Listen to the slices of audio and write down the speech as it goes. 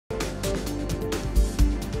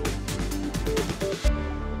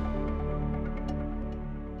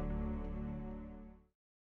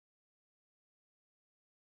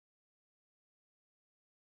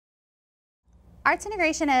Arts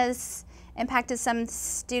integration has impacted some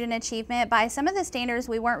student achievement. By some of the standards,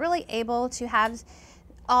 we weren't really able to have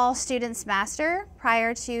all students master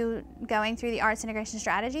prior to going through the arts integration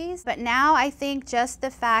strategies. But now I think just the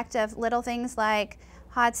fact of little things like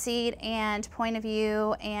hot seat and point of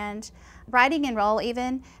view and writing and role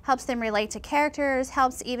even helps them relate to characters,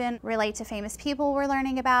 helps even relate to famous people we're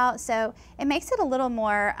learning about. So it makes it a little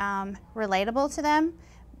more relatable to them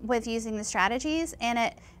with using the strategies, and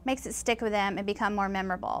it makes it stick with them and become more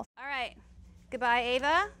memorable. All right, goodbye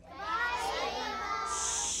Ava. Goodbye Ava.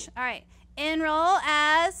 Shh. All right, enroll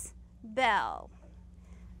as Belle.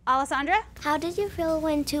 Alessandra? How did you feel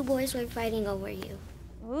when two boys were fighting over you?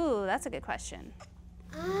 Ooh, that's a good question.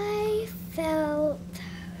 I felt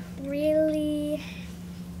really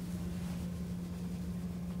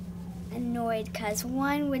annoyed because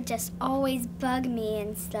one would just always bug me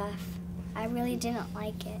and stuff. I really didn't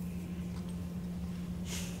like it.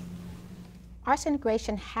 Arts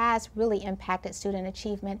integration has really impacted student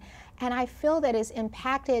achievement, and I feel that it's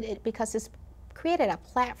impacted it because it's created a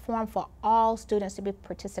platform for all students to be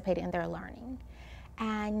participating in their learning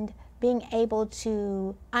and being able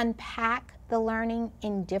to unpack the learning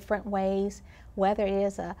in different ways, whether it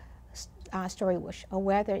is a story wish or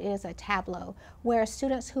whether it is a Tableau, where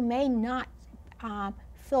students who may not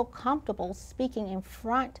feel comfortable speaking in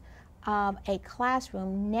front of a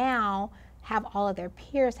classroom now have all of their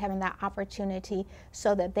peers having that opportunity,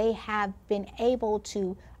 so that they have been able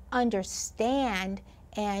to understand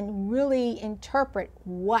and really interpret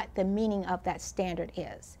what the meaning of that standard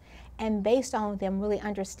is. And based on them really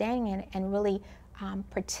understanding it and really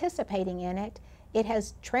participating in it, it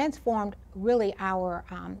has transformed really our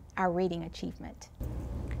reading achievement.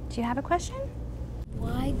 Do you have a question?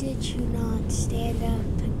 Why did you not stand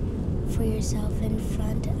up for yourself in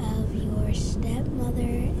front of your stepmother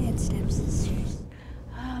and stepsisters?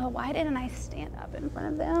 Oh, why didn't I stand up in front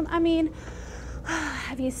of them? I mean,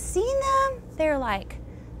 have you seen them? They're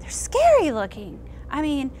scary looking. I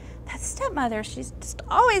mean, that stepmother, she's just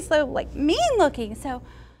always so mean looking. So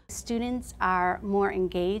students are more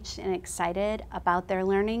engaged and excited about their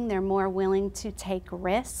learning. They're more willing to take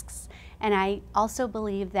risks. And I also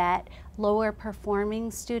believe that lower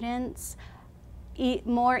performing students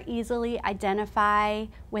more easily identify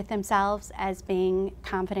with themselves as being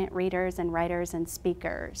confident readers and writers and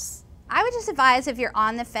speakers. I would just advise, if you're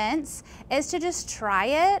on the fence, is to just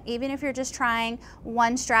try it, even if you're just trying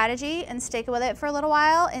one strategy, and stick with it for a little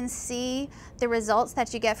while and see the results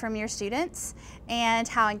that you get from your students and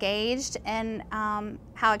how engaged and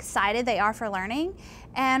how excited they are for learning.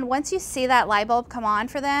 And once you see that light bulb come on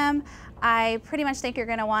for them, I pretty much think you're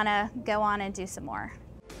going to want to go on and do some more.